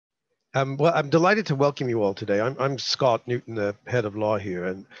Well, I'm delighted to welcome you all today. I'm Scott Newton, the head of law here,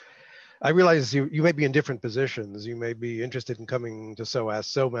 and I realize you may be in different positions. You may be interested in coming to SOAS.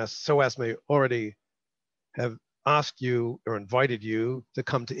 SOAS may already have asked you or invited you to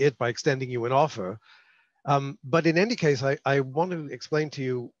come to it by extending you an offer. But in any case, I want to explain to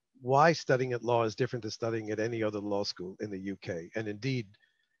you why studying at law is different to studying at any other law school in the UK. And indeed,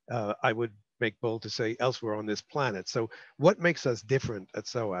 I would make bold to say elsewhere on this planet. So, what makes us different at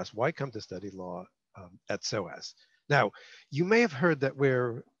SOAS? Why come to study law at SOAS? Now, you may have heard that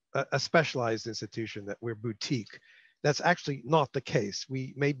we're a specialized institution, that we're boutique. That's actually not the case.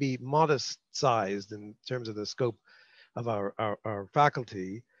 We may be modest sized in terms of the scope of our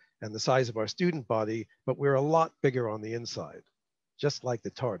faculty and the size of our student body, but we're a lot bigger on the inside, just like the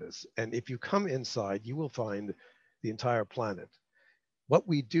TARDIS. And if you come inside, you will find the entire planet. What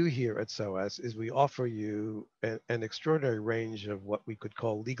we do here at SOAS is we offer you an extraordinary range of what we could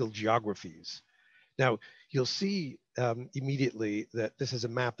call legal geographies. Now, you'll see immediately that this is a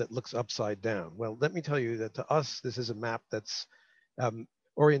map that looks upside down. Well, let me tell you that to us, this is a map that's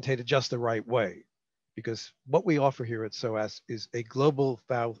orientated just the right way, because what we offer here at SOAS is a global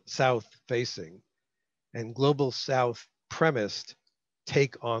south facing and global south premised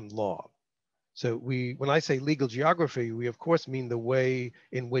take on law. So when I say legal geography, we of course mean the way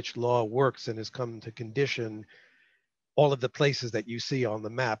in which law works and has come to condition all of the places that you see on the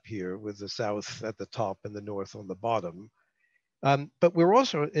map here, with the south at the top and the north on the bottom. But we're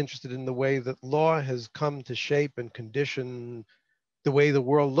also interested in the way that law has come to shape and condition the way the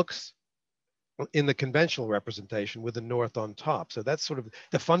world looks in the conventional representation, with the north on top. So that's sort of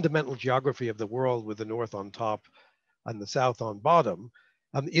the fundamental geography of the world, with the north on top and the south on bottom.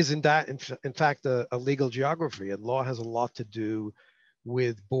 Is in fact a legal geography, and law has a lot to do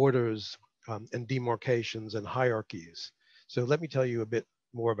with borders and demarcations and hierarchies. So let me tell you a bit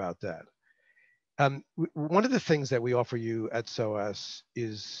more about that. One of the things that we offer you at SOAS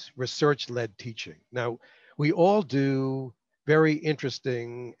is research-led teaching. Now, we all do very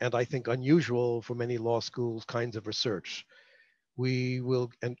interesting and I think unusual for many law schools kinds of research. We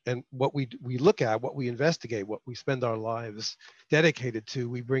will, and what we look at, what we investigate, what we spend our lives dedicated to,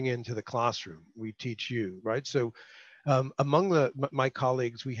 we bring into the classroom. We teach you, right? So among my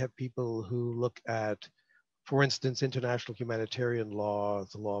colleagues, we have people who look at, for instance, international humanitarian law,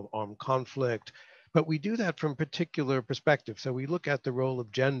 the law of armed conflict, but we do that from particular perspectives. So we look at the role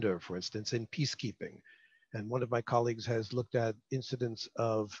of gender, for instance, in peacekeeping. And one of my colleagues has looked at incidents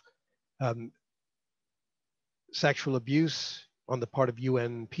of um, sexual abuse on the part of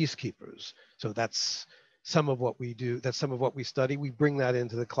UN peacekeepers. So that's some of what we do. That's some of what we study. We bring that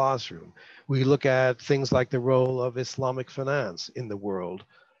into the classroom. We look at things like the role of Islamic finance in the world.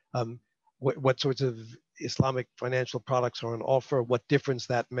 What sorts of Islamic financial products are on offer, what difference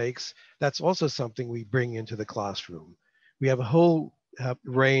that makes. That's also something we bring into the classroom. We have a whole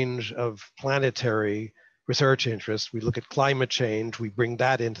range of planetary research interests. We look at climate change, we bring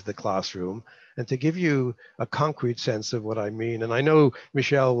that into the classroom. And to give you a concrete sense of what I mean, and I know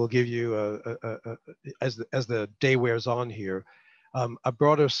Michelle will give you, as the day wears on here, a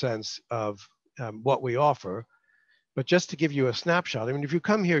broader sense of what we offer. But just to give you a snapshot, I mean, if you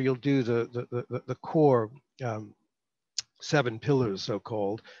come here, you'll do the core 7 pillars,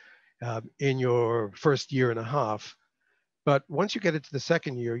 so-called, in your first year and a half. But once you get into the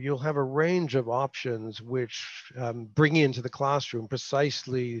second year, you'll have a range of options which bring into the classroom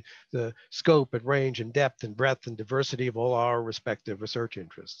precisely the scope and range and depth and breadth and diversity of all our respective research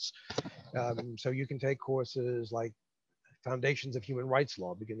interests. So you can take courses like Foundations of Human Rights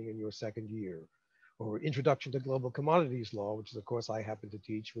Law, beginning in your second year, or Introduction to Global Commodities Law, which is a course I happen to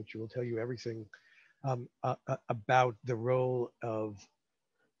teach, which will tell you everything about the role of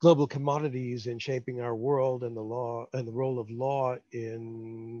global commodities in shaping our world, and the law and the role of law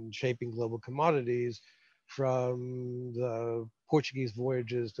in shaping global commodities, from the Portuguese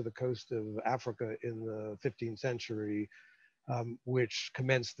voyages to the coast of Africa in the 15th century, which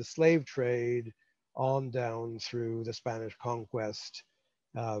commenced the slave trade, on down through the Spanish conquest,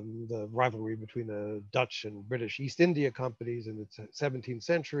 the rivalry between the Dutch and British East India companies in the 17th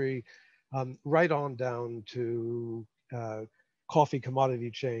century, right on down to coffee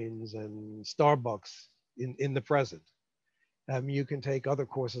commodity chains and Starbucks in the present. You can take other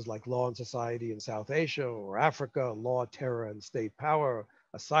courses like Law and Society in South Asia or Africa, Law, Terror, and State Power,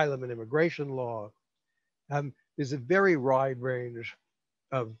 Asylum and Immigration Law. There's a very wide range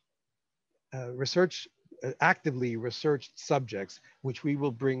of research, actively researched subjects, which we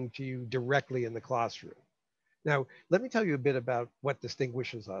will bring to you directly in the classroom. Now, let me tell you a bit about what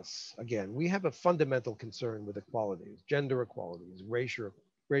distinguishes us. Again, we have a fundamental concern with equalities, gender equalities,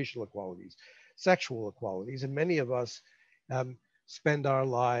 racial equalities, sexual equalities. And many of us spend our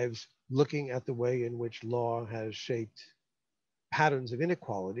lives looking at the way in which law has shaped patterns of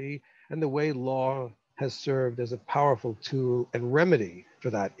inequality and the way law has served as a powerful tool and remedy for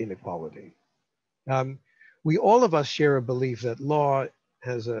that inequality. We all of us share a belief that law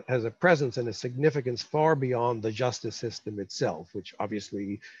has a presence and a significance far beyond the justice system itself, which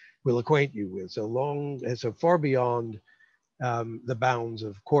obviously we'll acquaint you with. So far beyond the bounds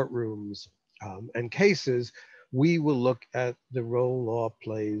of courtrooms and cases, we will look at the role law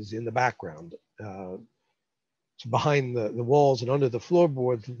plays in the background. Behind the walls and under the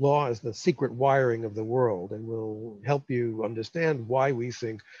floorboards, law is the secret wiring of the world, and will help you understand why we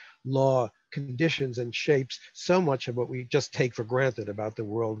think law conditions and shapes so much of what we just take for granted about the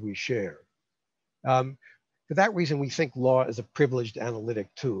world we share. For that reason, we think law is a privileged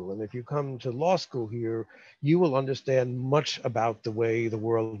analytic tool. And if you come to law school here, you will understand much about the way the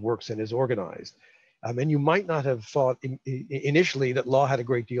world works and is organized. And you might not have thought initially that law had a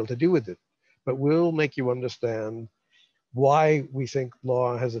great deal to do with it, but we'll make you understand why we think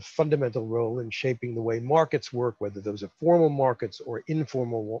law has a fundamental role in shaping the way markets work, whether those are formal markets or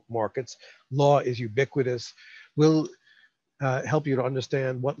informal markets. Law is ubiquitous. We'll help you to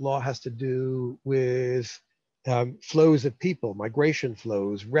understand what law has to do with flows of people, migration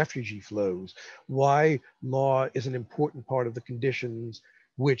flows, refugee flows, why law is an important part of the conditions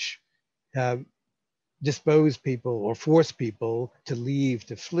which dispose people or force people to leave,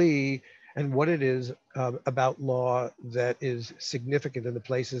 to flee, and what it is about law that is significant in the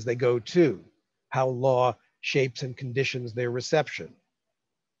places they go to, how law shapes and conditions their reception,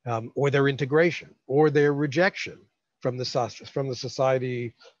 or their integration, or their rejection from the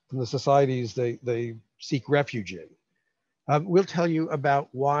societies they seek refuge in. We'll tell you about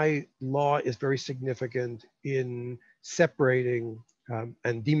why law is very significant in separating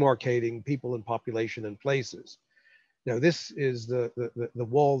and demarcating people and population and places. Now, this is the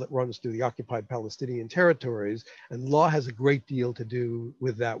wall that runs through the occupied Palestinian territories, and law has a great deal to do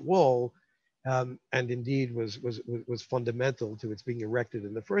with that wall, and indeed was fundamental to its being erected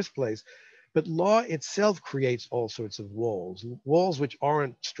in the first place. But law itself creates all sorts of walls which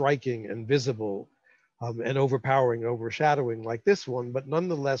aren't striking and visible and overpowering, overshadowing like this one, but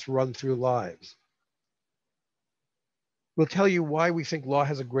nonetheless run through lives. We'll tell you why we think law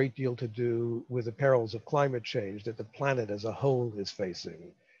has a great deal to do with the perils of climate change that the planet as a whole is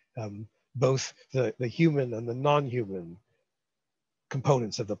facing, both the human and the non-human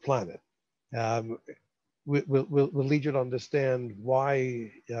components of the planet. We'll lead you to understand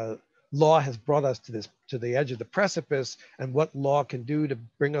why law has brought us to the edge of the precipice, and what law can do to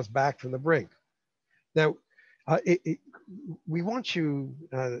bring us back from the brink. Now, we want you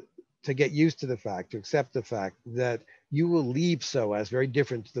to get used to the fact, to accept the fact that you will leave SOAS very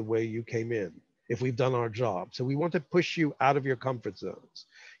different to the way you came in if we've done our job. So we want to push you out of your comfort zones.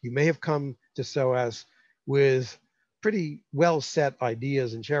 You may have come to SOAS with pretty well set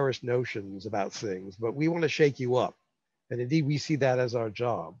ideas and cherished notions about things, but we want to shake you up. And indeed, we see that as our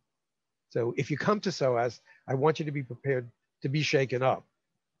job. So if you come to SOAS, I want you to be prepared to be shaken up.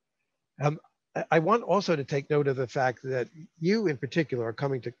 I want also to take note of the fact that you in particular are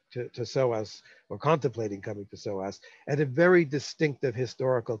coming to SOAS, or contemplating coming to SOAS, at a very distinctive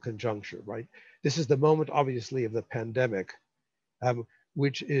historical conjuncture, right? This is the moment, obviously, of the pandemic,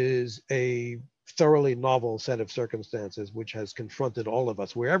 which is a thoroughly novel set of circumstances which has confronted all of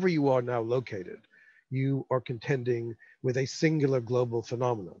us. Wherever you are now located, you are contending with a singular global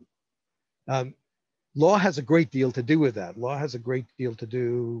phenomenon. Law has a great deal to do with that. Law has a great deal to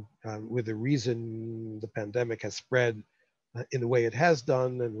do with the reason the pandemic has spread in the way it has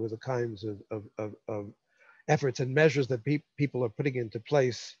done, and with the kinds of efforts and measures that people are putting into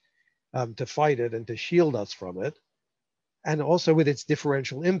place to fight it and to shield us from it, and also with its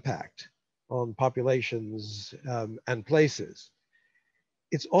differential impact on populations and places.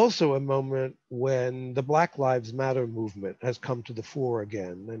 It's also a moment when the Black Lives Matter movement has come to the fore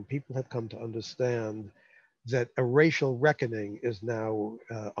again, and people have come to understand that a racial reckoning is now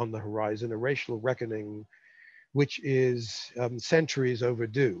on the horizon, a racial reckoning which is centuries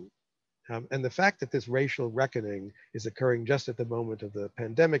overdue. And the fact that this racial reckoning is occurring just at the moment of the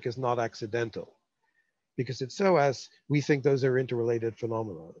pandemic is not accidental, because it's SOAS, we think those are interrelated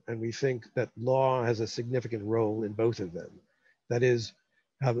phenomena, and we think that law has a significant role in both of them. That is,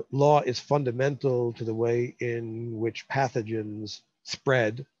 law is fundamental to the way in which pathogens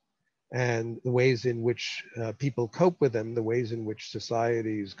spread, and the ways in which people cope with them, the ways in which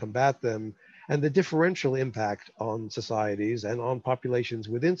societies combat them, and the differential impact on societies and on populations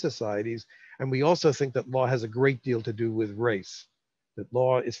within societies. And we also think that law has a great deal to do with race. that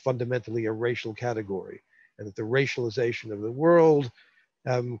law is fundamentally a racial category, and that the racialization of the world,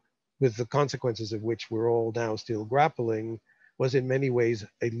 with the consequences of which we're all now still grappling, was in many ways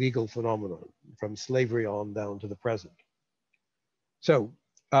a legal phenomenon from slavery on down to the present. So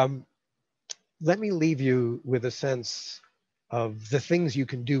let me leave you with a sense of the things you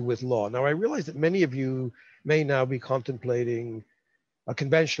can do with law. Now, I realize that many of you may now be contemplating a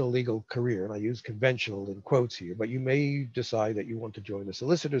conventional legal career, and I use conventional in quotes here, but you may decide that you want to join a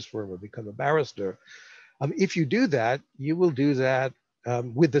solicitor's firm or become a barrister. If you do that, you will do that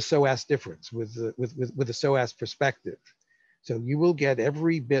with the SOAS difference, with the SOAS perspective. So you will get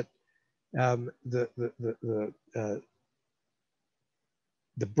every bit the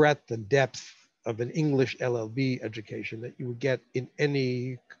breadth and depth of an English LLB education that you would get in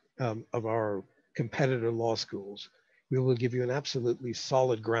any of our competitor law schools. We will give you an absolutely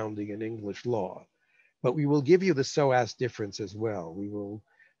solid grounding in English law, but we will give you the SOAS difference as well. We will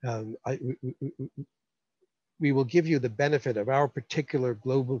give you the benefit of our particular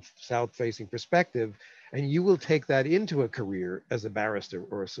global South-facing perspective, and you will take that into a career as a barrister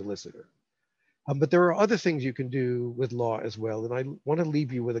or a solicitor. But there are other things you can do with law as well, and I want to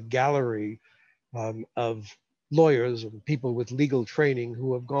leave you with a gallery of lawyers and people with legal training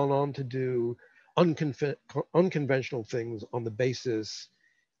who have gone on to do unconventional things on the basis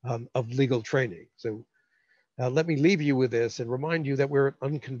of legal training. So let me leave you with this and remind you that we're an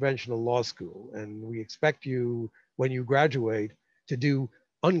unconventional law school, and we expect you, when you graduate, to do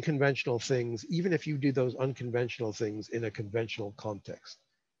unconventional things, even if you do those unconventional things in a conventional context.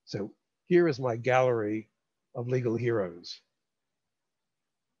 So here is my gallery of legal heroes.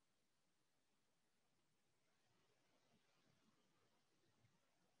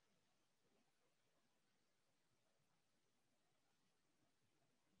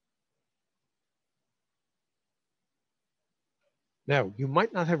 Now, you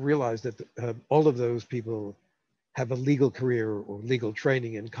might not have realized that all of those people have a legal career or legal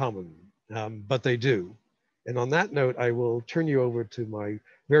training in common, but they do. And on that note, I will turn you over to my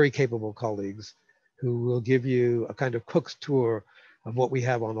very capable colleagues who will give you a kind of cook's tour of what we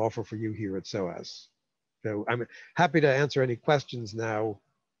have on offer for you here at SOAS. So I'm happy to answer any questions now,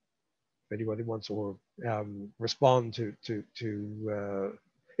 if anybody wants to respond to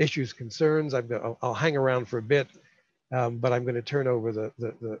issues, concerns. I'll hang around for a bit, but I'm going to turn over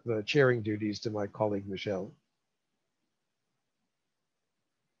the chairing duties to my colleague, Michelle.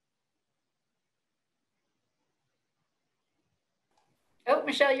 Oh,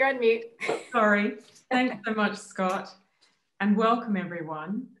 Michelle, you're on mute. Sorry. Thanks so much, Scott, and welcome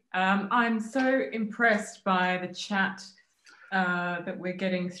everyone. I'm so impressed by the chat that we're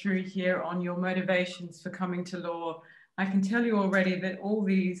getting through here on your motivations for coming to law. I can tell you already that all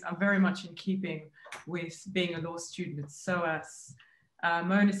these are very much in keeping with being a law student at SOAS.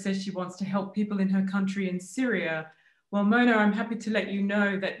 Mona says she wants to help people in her country in Syria. Well, Mona, I'm happy to let you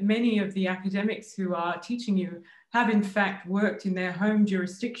know that many of the academics who are teaching you have in fact worked in their home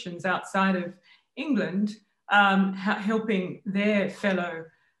jurisdictions outside of England, helping their fellow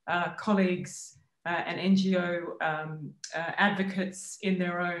colleagues and NGO advocates in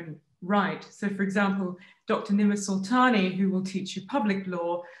their own right. So for example, Dr. Nima Sultani, who will teach you public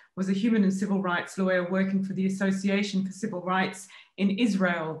law, was a human and civil rights lawyer working for the Association for Civil Rights in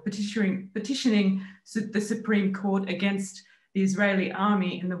Israel, petitioning the Supreme Court against the Israeli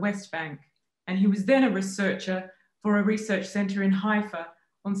army in the West Bank. And he was then a researcher for a research center in Haifa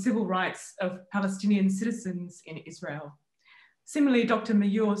on civil rights of Palestinian citizens in Israel. Similarly, Dr.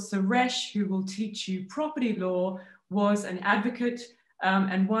 Mayur Suresh, who will teach you property law, was an advocate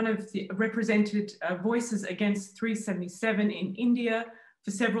and one of the represented voices against 377 in India for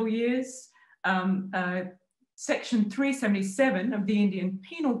several years. Section 377 of the Indian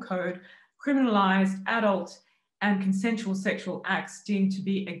Penal Code criminalized adult and consensual sexual acts deemed to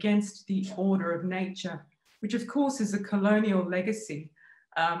be against the order of nature, which of course is a colonial legacy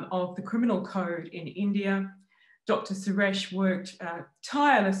of the criminal code in India. Dr. Suresh worked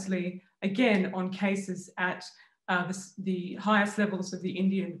tirelessly, again, on cases at the highest levels of the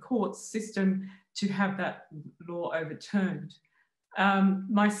Indian court system to have that law overturned.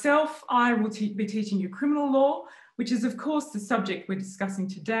 Myself, I will be teaching you criminal law, which is of course the subject we're discussing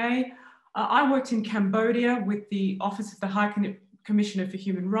today. I worked in Cambodia with the Office of the High Commissioner for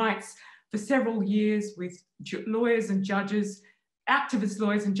Human Rights for several years with lawyers and judges, activist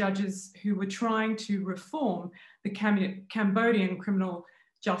lawyers and judges who were trying to reform the Cambodian criminal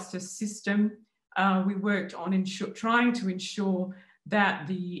justice system. We worked on trying to ensure that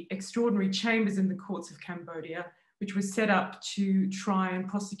the extraordinary chambers in the courts of Cambodia, which was set up to try and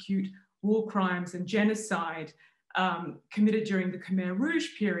prosecute war crimes and genocide, committed during the Khmer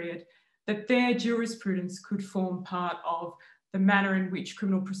Rouge period, that their jurisprudence could form part of the manner in which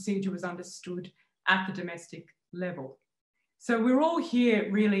criminal procedure was understood at the domestic level. So we're all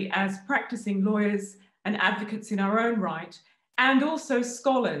here really as practicing lawyers and advocates in our own right, and also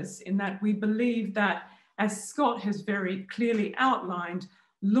scholars, in that we believe that, as Scott has very clearly outlined,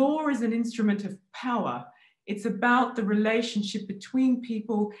 law is an instrument of power. It's about the relationship between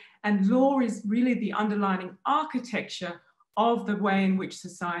people, and law is really the underlying architecture of the way in which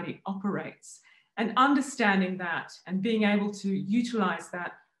society operates. And understanding that and being able to utilize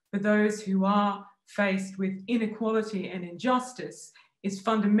that for those who are faced with inequality and injustice is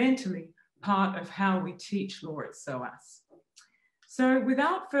fundamentally part of how we teach law at SOAS. So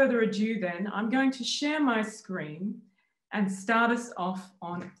without further ado then, I'm going to share my screen and start us off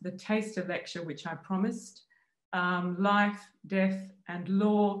on the taster lecture, which I promised, Life, Death and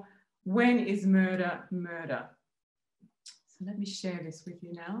Law, When is Murder Murder? So let me share this with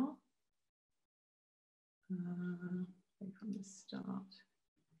you now. From the start.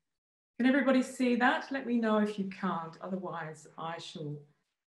 Can everybody see that? Let me know if you can't, otherwise I shall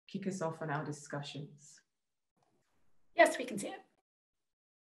kick us off on our discussions. Yes, we can see it.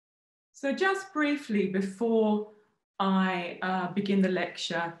 So just briefly before I begin the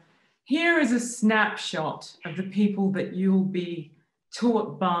lecture, here is a snapshot of the people that you'll be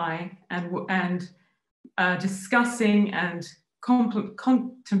taught by and discussing and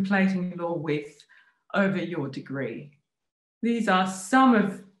contemplating law with over your degree. These are some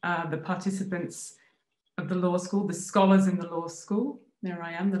of the participants of the law school, the scholars in the law school. There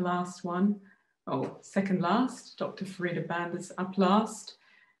I am, the last one. Oh, second last, Dr. Farida Bandas up last.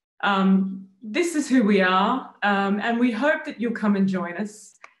 This is who we are, and we hope that you'll come and join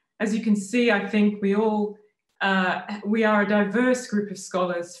us. As you can see, I think we are a diverse group of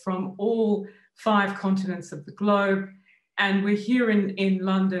scholars from all 5 continents of the globe, and we're here in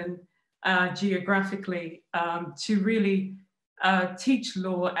London geographically to really teach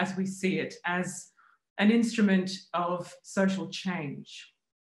law as we see it, as an instrument of social change.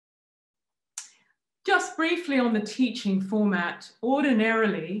 Just briefly on the teaching format,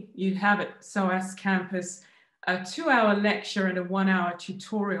 ordinarily you'd have at SOAS campus a 2-hour lecture and a 1-hour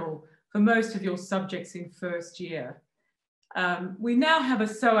tutorial for most of your subjects in first year. We now have a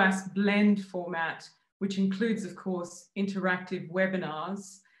SOAS blend format, which includes, of course, interactive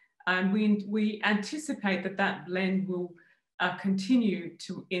webinars. And we anticipate that that blend will continue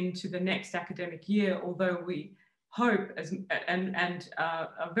into the next academic year, although we hope and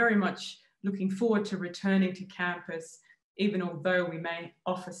are very much looking forward to returning to campus, even although we may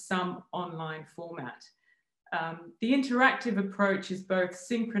offer some online format. The interactive approach is both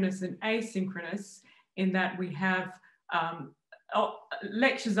synchronous and asynchronous, in that we have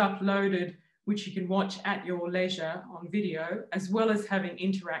lectures uploaded which you can watch at your leisure on video, as well as having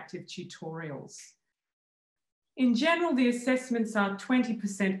interactive tutorials. In general, the assessments are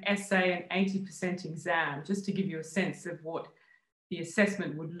 20% essay and 80% exam, just to give you a sense of what the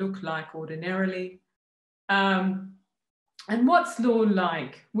assessment would look like ordinarily. And what's law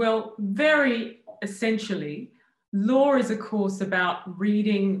like? Well, very essentially, law is a course about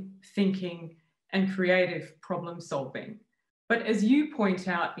reading, thinking, and creative problem solving. But as you point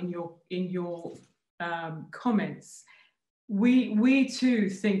out in your comments, we too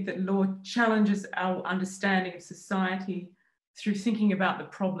think that law challenges our understanding of society through thinking about the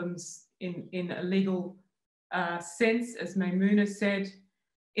problems in a legal sense, as Maimouna said.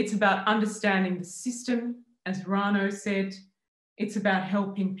 It's about understanding the system, as Rano said. It's about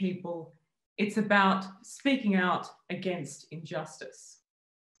helping people. It's about speaking out against injustice.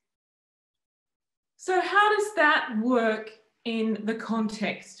 So how does that work in the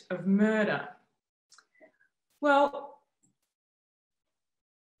context of murder? Well,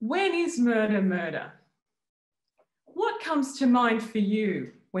 when is murder murder? What comes to mind for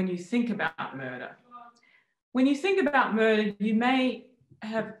you when you think about murder? When you think about murder, you may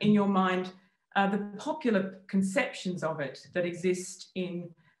have in your mind the popular conceptions of it that exist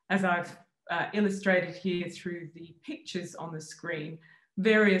in, as I've illustrated here through the pictures on the screen,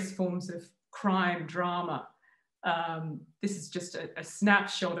 various forms of crime drama. This is just a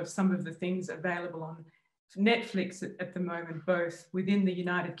snapshot of some of the things available on Netflix at the moment, both within the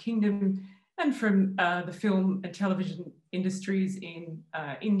United Kingdom and from the film and television industries in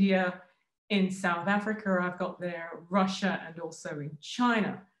India, in South Africa, I've got there, Russia, and also in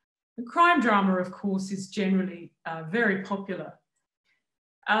China. And crime drama, of course, is generally very popular.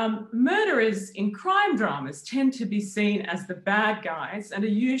 Murderers in crime dramas tend to be seen as the bad guys and are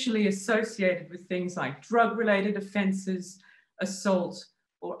usually associated with things like drug-related offences, assault,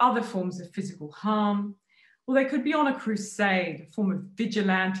 or other forms of physical harm. Or they could be on a crusade, a form of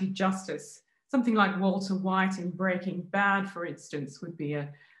vigilante justice. Something like Walter White in Breaking Bad, for instance, would be a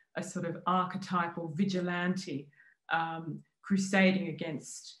sort of archetypal vigilante crusading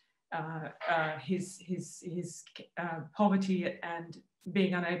against his poverty and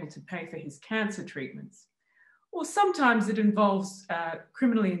being unable to pay for his cancer treatments. Or sometimes it involves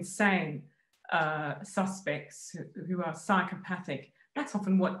criminally insane suspects who are psychopathic. That's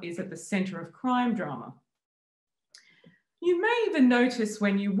often what is at the center of crime drama. You may even notice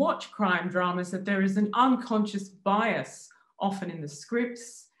when you watch crime dramas that there is an unconscious bias often in the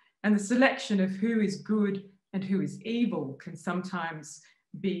scripts, and the selection of who is good and who is evil can sometimes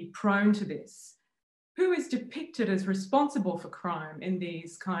be prone to this. Who is depicted as responsible for crime in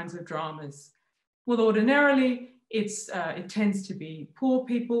these kinds of dramas? Well, ordinarily, it tends to be poor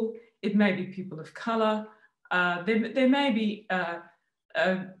people. It may be people of color. There may be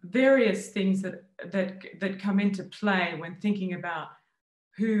various things that come into play when thinking about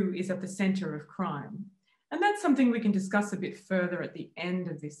who is at the center of crime. And that's something we can discuss a bit further at the end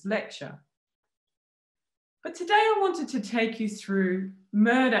of this lecture. But today I wanted to take you through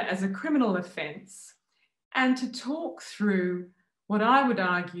murder as a criminal offence and to talk through what I would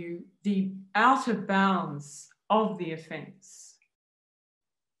argue the outer bounds of the offence.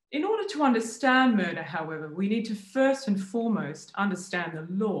 In order to understand murder, however, we need to first and foremost understand the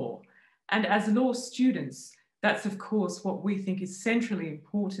law. And as law students, that's of course what we think is centrally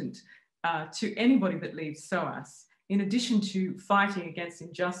important to anybody that leaves SOAS. In addition to fighting against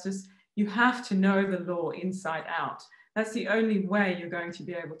injustice, you have to know the law inside out. That's the only way you're going to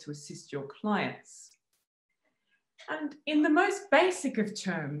be able to assist your clients. And in the most basic of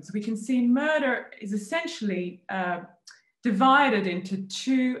terms, we can see murder is essentially divided into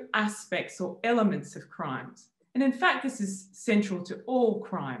two aspects or elements of crimes. And in fact, this is central to all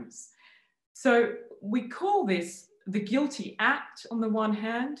crimes. So we call this the guilty act on the one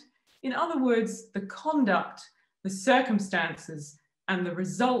hand. In other words, the conduct, the circumstances, and the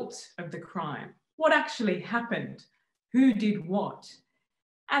result of the crime. What actually happened? Who did what?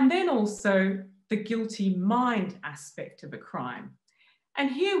 And then also the guilty mind aspect of a crime.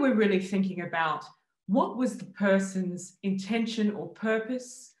 And here we're really thinking about what was the person's intention or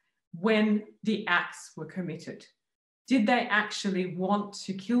purpose when the acts were committed? Did they actually want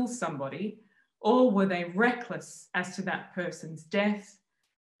to kill somebody, or were they reckless as to that person's death?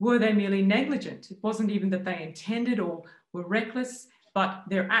 Were they merely negligent? It wasn't even that they intended or were reckless, but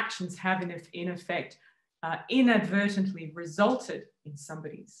their actions have in effect inadvertently resulted in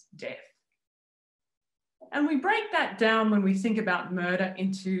somebody's death. And we break that down when we think about murder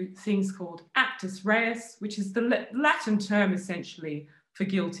into things called actus reus, which is the Latin term essentially for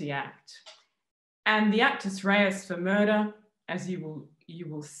guilty act. And the actus reus for murder, as you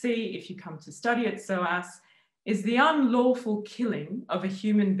will see if you come to study at SOAS, is the unlawful killing of a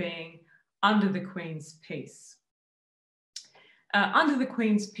human being under the Queen's peace. Under the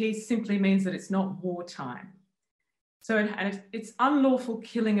Queen's peace simply means that it's not wartime. So it's unlawful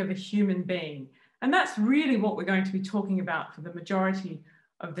killing of a human being. And that's really what we're going to be talking about for the majority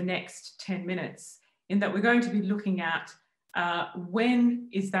of the next 10 minutes, in that we're going to be looking at when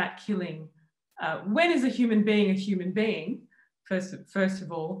is that killing, when is a human being, first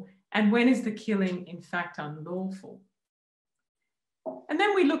of all, and when is the killing in fact unlawful. And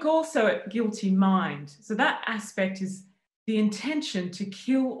then we look also at guilty mind. So that aspect is the intention to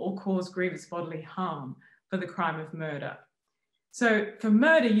kill or cause grievous bodily harm for the crime of murder. So for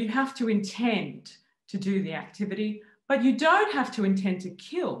murder, you have to intend to do the activity, but you don't have to intend to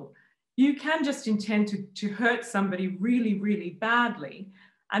kill. You can just intend to hurt somebody really, really badly,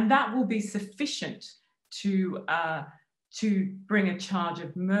 and that will be sufficient to bring a charge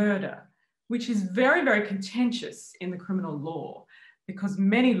of murder, which is very, very contentious in the criminal law, because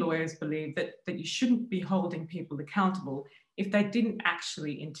many lawyers believe that you shouldn't be holding people accountable if they didn't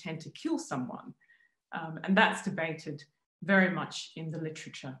actually intend to kill someone. And that's debated very much in the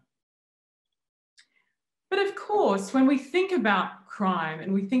literature. But of course, when we think about crime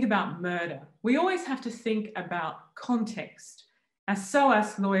and we think about murder, we always have to think about context. As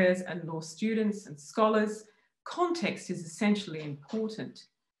SOAS lawyers and law students and scholars, context is essentially important.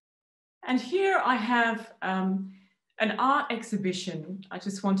 And here I have an art exhibition I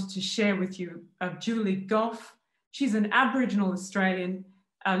just wanted to share with you of Julie Gough. She's an Aboriginal Australian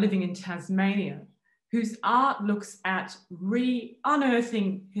living in Tasmania, whose art looks at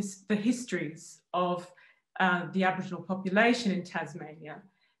unearthing the histories of the Aboriginal population in Tasmania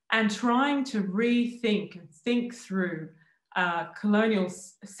and trying to rethink and think through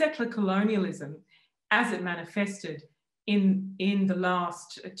settler colonialism as it manifested in the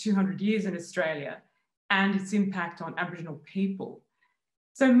last 200 years in Australia, and its impact on Aboriginal people.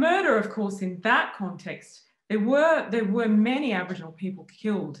 So murder, of course, in that context, there were many Aboriginal people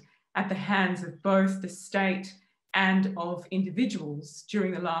killed at the hands of both the state and of individuals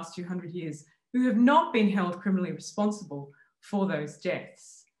during the last 200 years who have not been held criminally responsible for those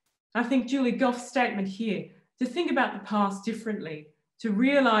deaths. I think Julie Goff's statement here, to think about the past differently, to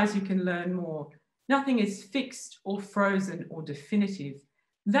realise you can learn more. Nothing is fixed or frozen or definitive.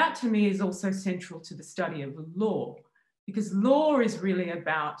 That to me is also central to the study of law, because law is really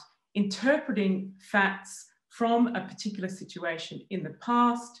about interpreting facts from a particular situation in the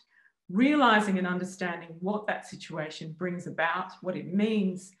past, realising and understanding what that situation brings about, what it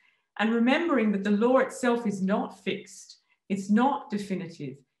means, and remembering that the law itself is not fixed, it's not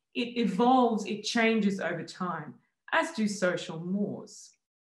definitive, it evolves, it changes over time, as do social mores.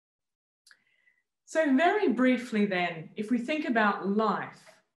 So very briefly then, if we think about life,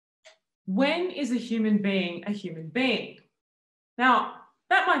 when is a human being a human being? Now,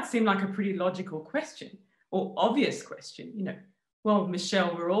 that might seem like a pretty logical question or obvious question, you know. Well,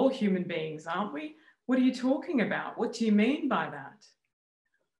 Michelle, we're all human beings, aren't we? What are you talking about? What do you mean by that?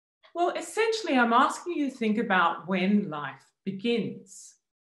 Well, essentially, I'm asking you to think about when life begins.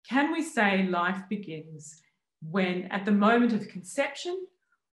 Can we say life begins when at the moment of conception,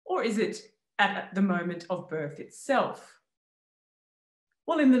 or is it at the moment of birth itself?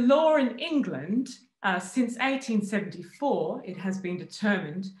 Well, in the law in England, since 1874, it has been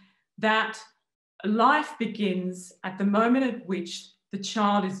determined that life begins at the moment at which the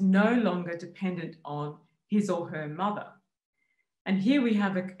child is no longer dependent on his or her mother. And here we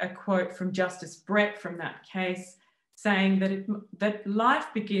have a quote from Justice Brett from that case saying that life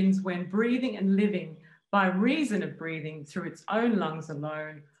begins when breathing and living by reason of breathing through its own lungs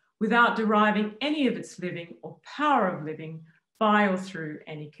alone, without deriving any of its living or power of living by or through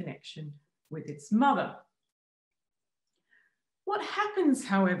any connection with its mother. What happens,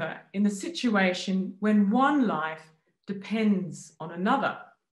 however, in the situation when one life depends on another?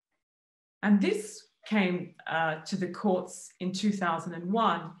 And this came to the courts in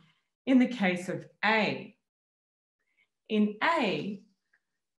 2001 in the case of A. In A,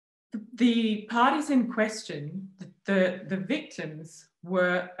 the parties in question, the victims,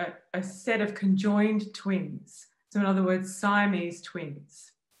 were a set of conjoined twins. So in other words, Siamese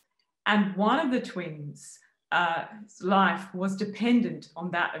twins. And one of the twins' life was dependent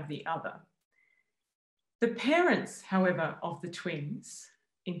on that of the other. The parents, however, of the twins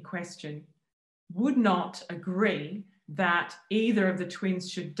in question would not agree that either of the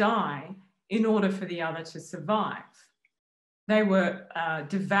twins should die in order for the other to survive. They were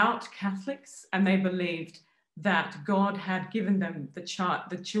devout Catholics, and they believed that God had given them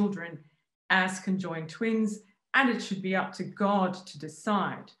the children as conjoined twins, and it should be up to God to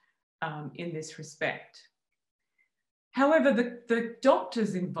decide in this respect. However, the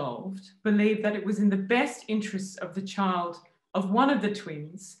doctors involved believed that it was in the best interests of the child of one of the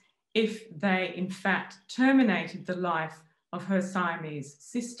twins if they, in fact, terminated the life of her Siamese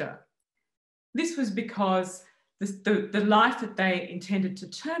sister. This was because the life that they intended to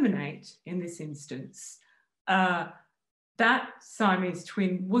terminate in this instance, that Siamese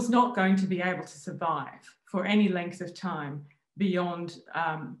twin was not going to be able to survive for any length of time beyond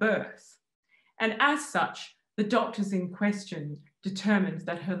birth. And as such, the doctors in question determined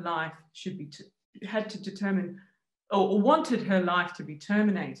that her life should be, had to determine, or wanted her life to be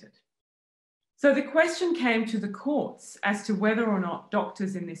terminated. So the question came to the courts as to whether or not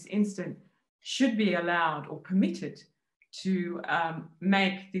doctors in this instant should be allowed or permitted to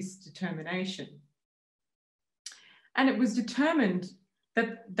make this determination. And it was determined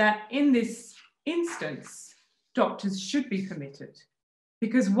that in this instance, doctors should be permitted,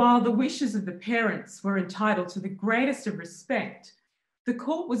 because while the wishes of the parents were entitled to the greatest of respect, the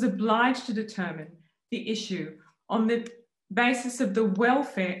court was obliged to determine the issue on the basis of the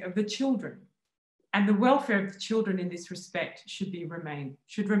welfare of the children. And the welfare of the children in this respect should remain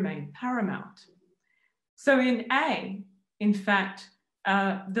paramount. So in A, in fact,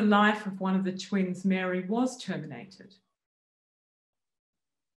 the life of one of the twins, Mary, was terminated.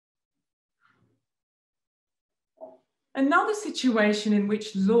 Another situation in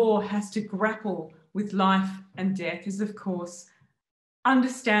which law has to grapple with life and death is, of course,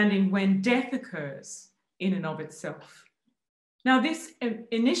 understanding when death occurs in and of itself. Now, this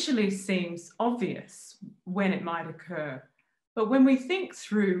initially seems obvious when it might occur, but when we think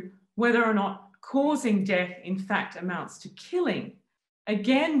through whether or not causing death in fact amounts to killing,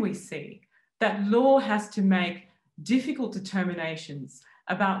 again we see that law has to make difficult determinations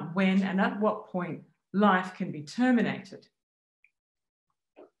about when and at what point life can be terminated.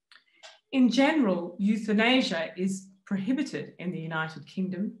 In general, euthanasia is prohibited in the United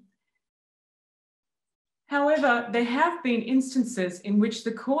Kingdom. However, there have been instances in which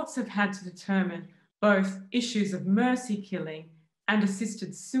the courts have had to determine both issues of mercy killing and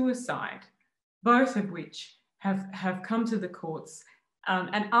assisted suicide, both of which have come to the courts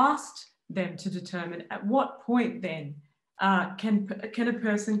and asked them to determine at what point then can a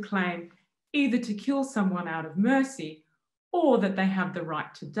person claim either to kill someone out of mercy or that they have the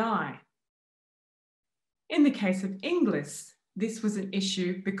right to die. In the case of Inglis, this was an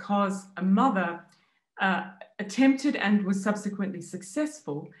issue because a mother attempted and was subsequently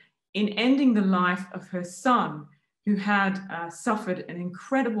successful in ending the life of her son, who had suffered an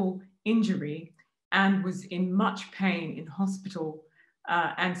incredible injury and was in much pain in hospital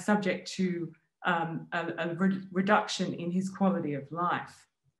and subject to a reduction in his quality of life.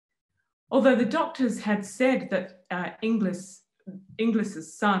 Although the doctors had said that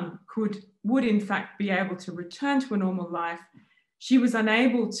Inglis's son would in fact be able to return to a normal life, she was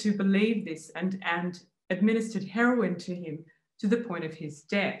unable to believe this and administered heroin to him to the point of his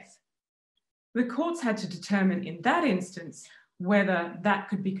death. The courts had to determine in that instance whether that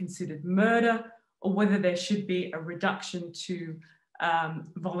could be considered murder or whether there should be a reduction to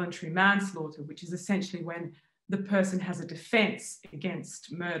voluntary manslaughter, which is essentially when the person has a defence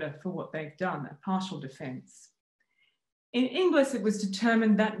against murder for what they've done, a partial defence. In Inglis, it was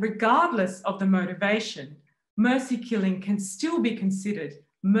determined that regardless of the motivation, mercy killing can still be considered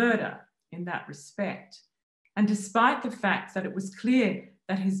murder in that respect. And despite the fact that it was clear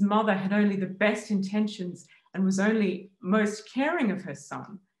that his mother had only the best intentions and was only most caring of her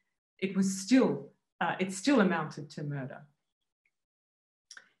son, it still amounted to murder.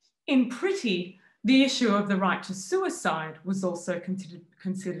 In Pretty, the issue of the right to suicide was also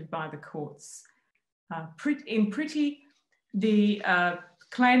considered by the courts. In Pretty, the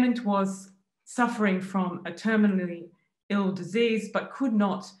claimant was suffering from a terminally ill disease but could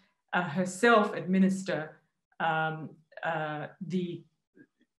not herself administer the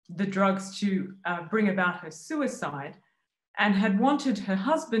drugs to bring about her suicide, and had wanted her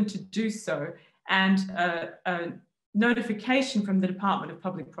husband to do so, and a notification from the Department of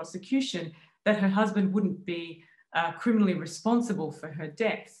Public Prosecution that her husband wouldn't be criminally responsible for her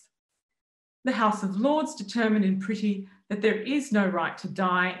death. The House of Lords determined in Pretty that there is no right to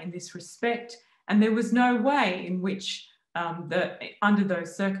die in this respect, and there was no way in which, under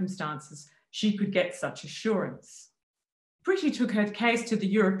those circumstances, she could get such assurance. Pretty took her case to the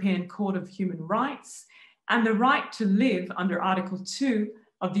European Court of Human Rights, and the right to live under Article 2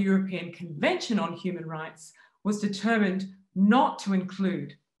 of the European Convention on Human Rights was determined not to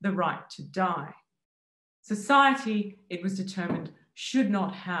include the right to die. Society, it was determined, should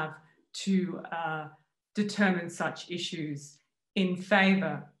not have to determine such issues in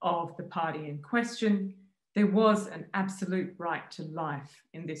favour of the party in question. There was an absolute right to life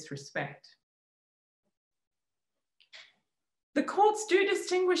in this respect. The courts do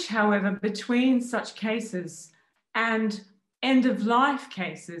distinguish, however, between such cases and end-of-life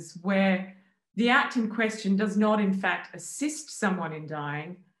cases where the act in question does not in fact assist someone in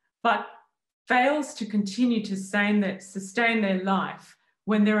dying, but fails to continue to sustain their life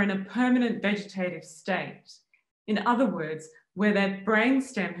when they're in a permanent vegetative state. In other words, where their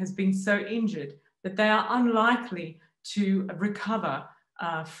brainstem has been so injured that they are unlikely to recover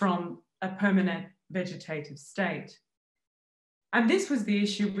from a permanent vegetative state. And this was the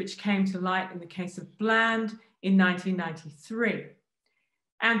issue which came to light in the case of Bland in 1993.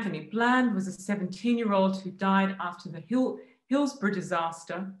 Anthony Bland was a 17-year-old who died after the Hillsborough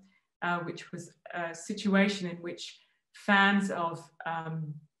disaster, which was a situation in which fans of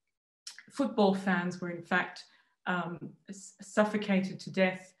football fans were in fact suffocated to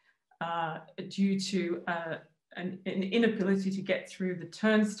death due to an inability to get through the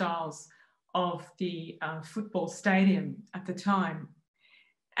turnstiles of the football stadium at the time.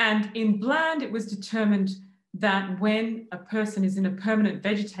 And in Bland, it was determined that when a person is in a permanent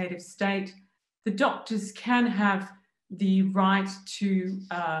vegetative state, the doctors can have the right to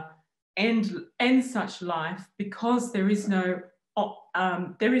end such life because there is no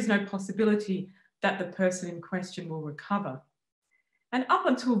possibility that the person in question will recover. And up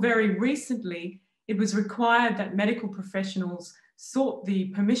until very recently, it was required that medical professionals sought the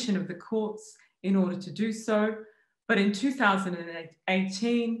permission of the courts in order to do so. But in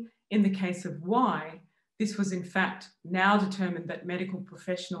 2018, in the case of Y, this was in fact now determined that medical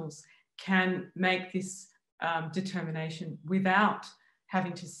professionals can make this determination without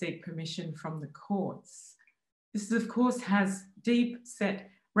having to seek permission from the courts. This, of course, has deep-set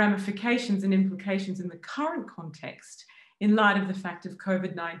ramifications and implications in the current context in light of the fact of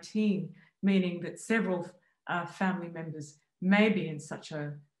COVID-19 meaning that several family members may be in such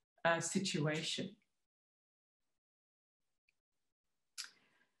a situation.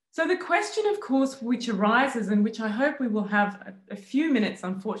 So the question, of course, which arises, and which I hope we will have a few minutes,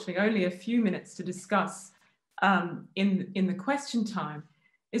 unfortunately, only a few minutes to discuss in the question time,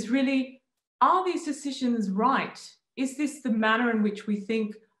 is really, are these decisions right? Is this the manner in which we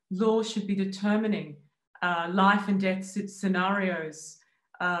think law should be determining life and death scenarios?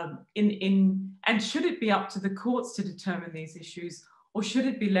 And should it be up to the courts to determine these issues, or should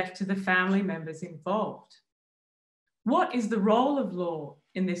it be left to the family members involved? What is the role of law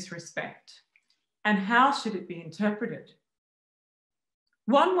in this respect, and how should it be interpreted?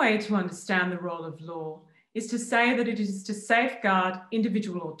 One way to understand the role of law is to say that it is to safeguard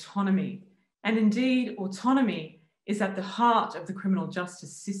individual autonomy, and indeed autonomy is at the heart of the criminal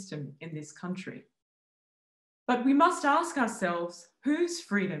justice system in this country. But we must ask ourselves whose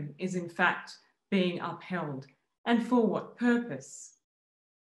freedom is in fact being upheld, and for what purpose?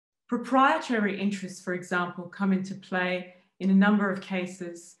 Proprietary interests, for example, come into play in a number of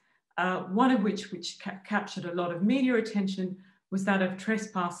cases, one of which captured a lot of media attention was that of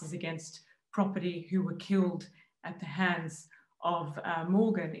trespassers against property who were killed at the hands of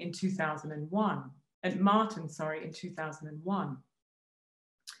Morgan in 2001, and Martin, sorry, in 2001.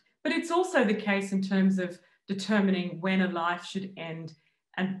 But it's also the case in terms of determining when a life should end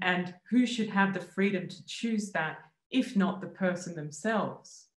and who should have the freedom to choose that, if not the person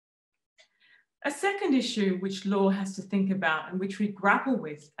themselves. A second issue which law has to think about and which we grapple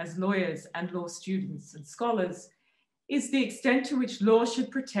with as lawyers and law students and scholars is the extent to which law should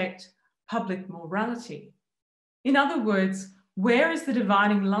protect public morality. In other words, where is the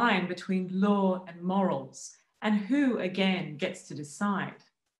dividing line between law and morals, and who, again, gets to decide?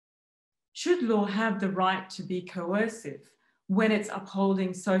 Should law have the right to be coercive when it's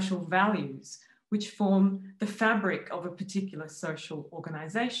upholding social values which form the fabric of a particular social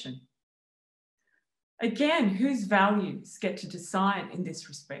organisation? Again, whose values get to decide in this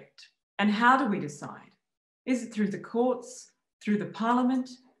respect? And how do we decide? Is it through the courts, through the parliament,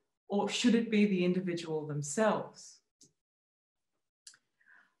 or should it be the individual themselves?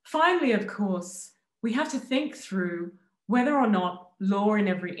 Finally, of course, we have to think through whether or not law in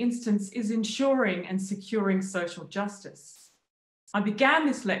every instance is ensuring and securing social justice. I began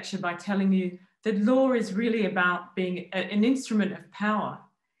this lecture by telling you that law is really about being an instrument of power,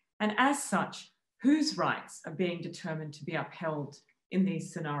 and as such, whose rights are being determined to be upheld in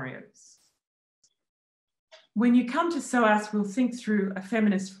these scenarios. When you come to SOAS, we'll think through a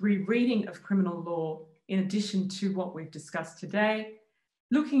feminist rereading of criminal law in addition to what we've discussed today,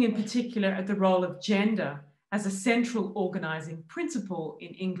 looking in particular at the role of gender as a central organising principle in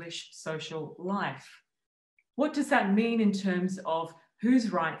English social life. What does that mean in terms of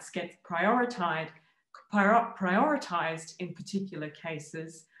whose rights get prioritised in particular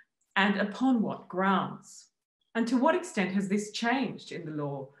cases, and upon what grounds? And to what extent has this changed in the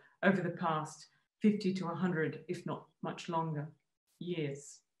law over the past 50 to 100, if not much longer,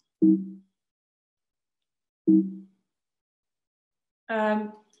 years?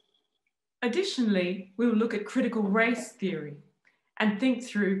 Additionally, we will look at critical race theory and think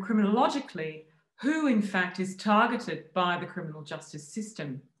through criminologically who in fact is targeted by the criminal justice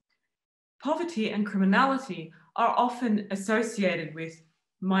system. Poverty and criminality are often associated with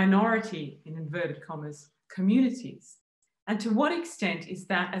minority, in inverted commas, communities. And to what extent is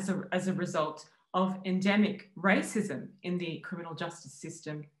that as a result of endemic racism in the criminal justice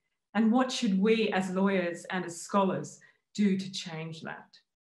system? And what should we as lawyers and as scholars do to change that?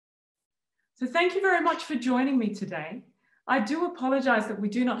 So thank you very much for joining me today. I do apologise that we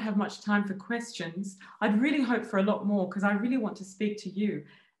do not have much time for questions. I'd really hope for a lot more because I really want to speak to you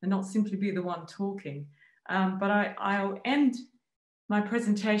and not simply be the one talking. But I'll end my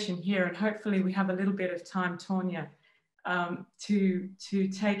presentation here, and hopefully we have a little bit of time, Tonya, to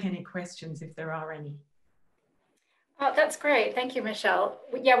take any questions if there are any. Oh, that's great. Thank you, Michelle.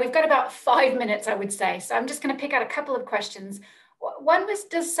 Yeah, we've got about 5 minutes, I would say. So I'm just going to pick out a couple of questions. One was,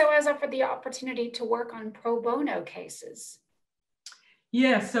 does SOAS offer the opportunity to work on pro bono cases?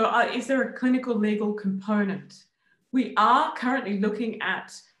 Yeah, so is there a clinical legal component? We are currently looking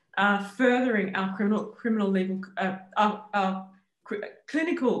at furthering our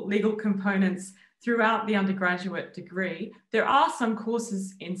clinical legal components throughout the undergraduate degree. There are some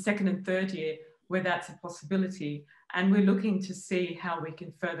courses in second and third year where that's a possibility, and we're looking to see how we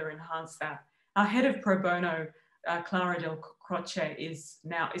can further enhance that. Our head of pro bono, Clara Del Croce, is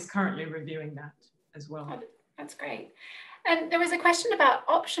currently reviewing that as well. That's great. And there was a question about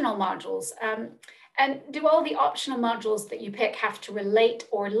optional modules. And do all the optional modules that you pick have to relate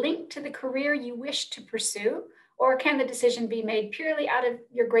or link to the career you wish to pursue? Or can the decision be made purely out of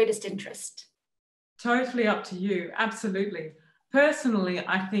your greatest interest? Totally up to you, absolutely. Personally,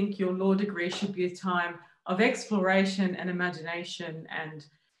 I think your law degree should be a time of exploration and imagination and,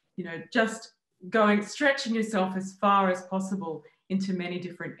 you know, just stretching yourself as far as possible into many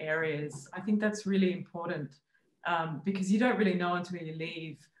different areas. I think that's really important because you don't really know until you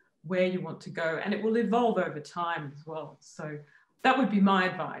leave where you want to go, and it will evolve over time as well. So that would be my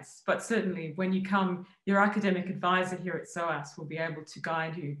advice. But certainly when you come, your academic advisor here at SOAS will be able to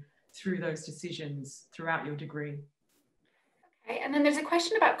guide you through those decisions throughout your degree. Okay, and then there's a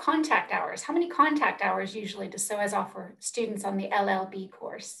question about contact hours. How many contact hours usually does SOAS offer students on the LLB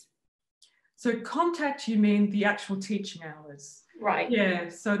course? So contact, you mean the actual teaching hours? Right. Yeah,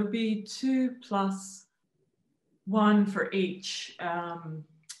 so it'll be 2 + 1 for each.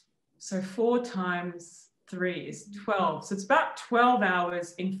 So 4 times 3 is 12. So it's about 12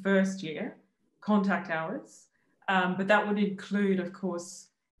 hours in first year, contact hours. But that would include, of course,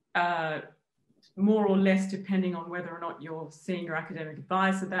 more or less depending on whether or not you're seeing your academic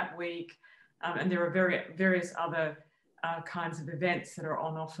advisor that week. And there are various other kinds of events that are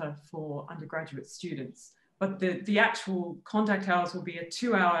on offer for undergraduate students. But the actual contact hours will be a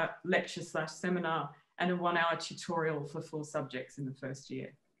 2-hour lecture/seminar and a 1-hour tutorial for 4 subjects in the first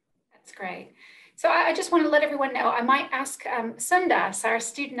year. That's great. So I just want to let everyone know, I might ask Sundas, our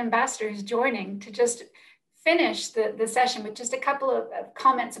student ambassador who's joining, to just finish the session with just a couple of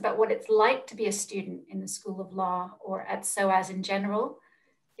comments about what it's like to be a student in the School of Law or at SOAS in general.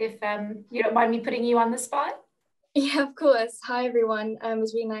 If you don't mind me putting you on the spot. Yeah, of course. Hi, everyone.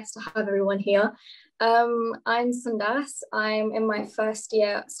 It's really nice to have everyone here. I'm Sundas. I'm in my first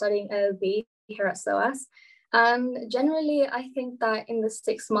year studying LLB here at SOAS. And generally, I think that in the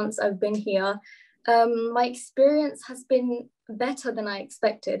 6 months I've been here, my experience has been better than I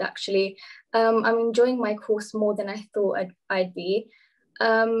expected, actually. I'm enjoying my course more than I thought I'd be.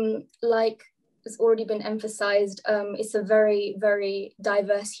 Like it's already been emphasized, it's a very, very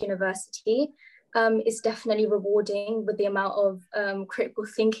diverse university. It's definitely rewarding with the amount of critical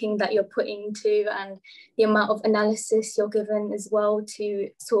thinking that you're put into and the amount of analysis you're given as well to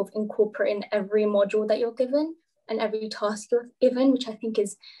sort of incorporate in every module that you're given and every task you're given, which I think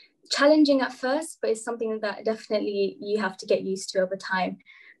is challenging at first, but it's something that definitely you have to get used to over time.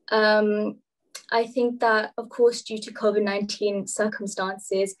 I think that, of course, due to COVID-19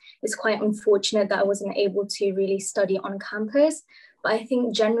 circumstances, it's quite unfortunate that I wasn't able to really study on campus. But I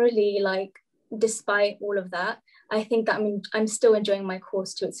think generally, like, despite all of that, I think that I'm still enjoying my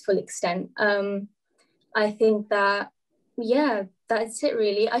course to its full extent. I think that, yeah, that's it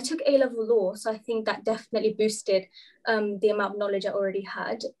really. I took A-level law, so I think that definitely boosted the amount of knowledge I already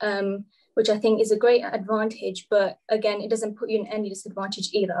had, which I think is a great advantage. But again, it doesn't put you in any disadvantage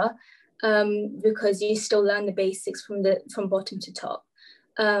either, because you still learn the basics from bottom to top.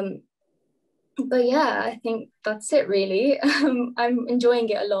 But yeah, I think that's it really. I'm enjoying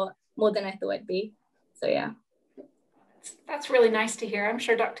it a lot more than I thought I'd be. So yeah. That's really nice to hear. I'm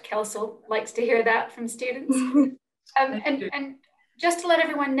sure Dr. Kelsall likes to hear that from students. And just to let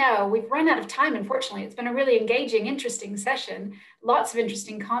everyone know, we've run out of time, unfortunately. It's been a really engaging, interesting session, lots of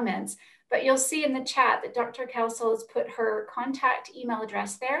interesting comments, but you'll see in the chat that Dr. Kelsall has put her contact email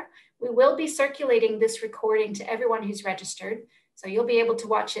address there. We will be circulating this recording to everyone who's registered, so you'll be able to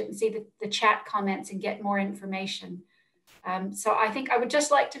watch it and see the chat comments and get more information. So I think I would just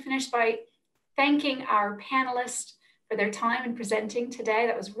like to finish by thanking our panelists for their time in presenting today.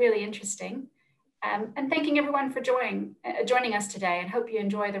 That was really interesting. And thanking everyone for joining us today, and hope you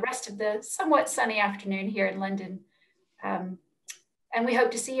enjoy the rest of the somewhat sunny afternoon here in London. And we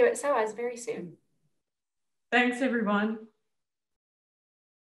hope to see you at SOAS very soon. Thanks, everyone.